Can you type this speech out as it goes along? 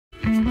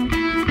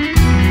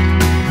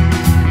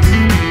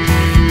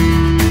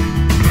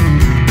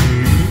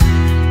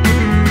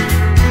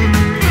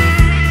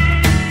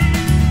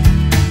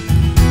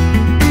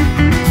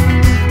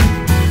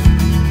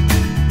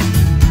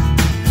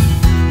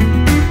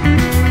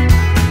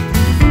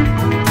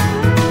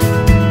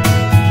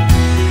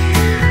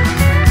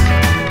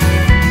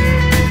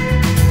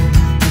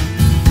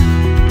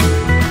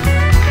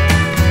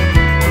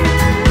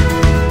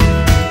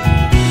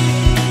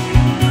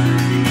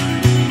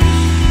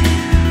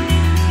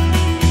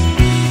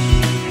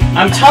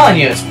I'm telling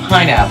you, it's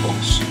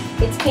pineapples.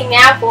 It's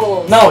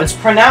pineapples. No, it's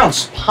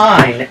pronounced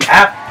pine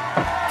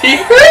apple.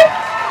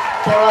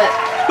 What?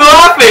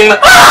 Laughing.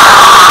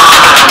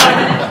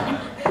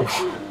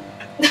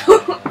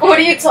 What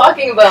are you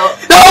talking about?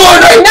 No,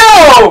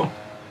 no!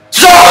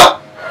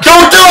 Stop!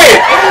 Don't do it!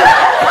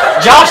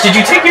 Josh, did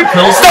you take your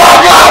pills?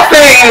 Stop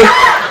laughing!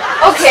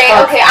 Okay,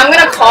 I'm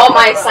gonna call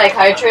my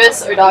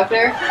psychiatrist or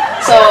doctor.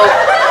 So.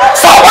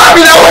 Stop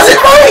laughing! That wasn't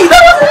funny!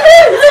 That wasn't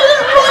it!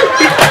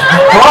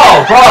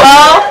 Bro!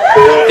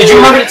 Did you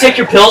remember to take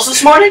your pills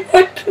this morning?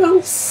 What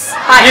pills?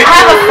 Hi, I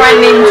have a friend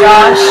named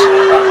Josh.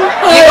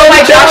 You go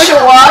by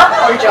Joshua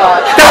or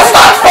Josh? That's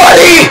not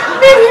funny!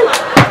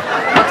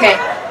 Okay.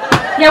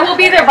 Yeah, we'll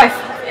be there by.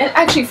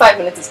 Actually, 5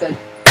 minutes is good.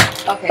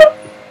 Okay.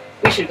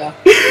 We should go.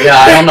 Yeah,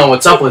 I don't know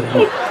what's up with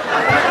him.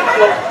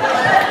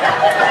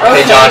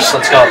 Okay, Josh,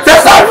 let's go.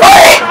 That's not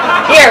funny!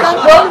 Here, well,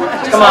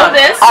 come on.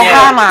 This.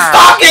 Yeah.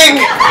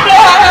 Stalking!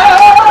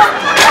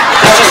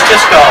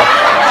 Just go.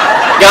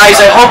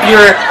 Guys, I hope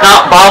you're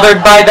not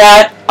bothered by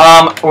that.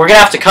 We're gonna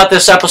have to cut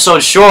this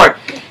episode short.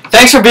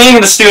 Thanks for being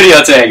in the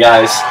studio today,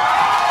 guys.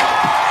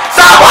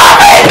 Stop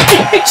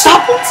laughing!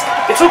 Stop it!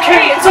 It's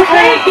okay, it's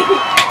okay.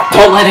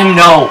 Don't let him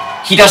know.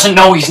 He doesn't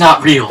know he's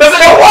not real. Doesn't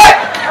know what?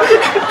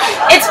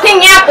 It's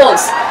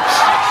pineapples.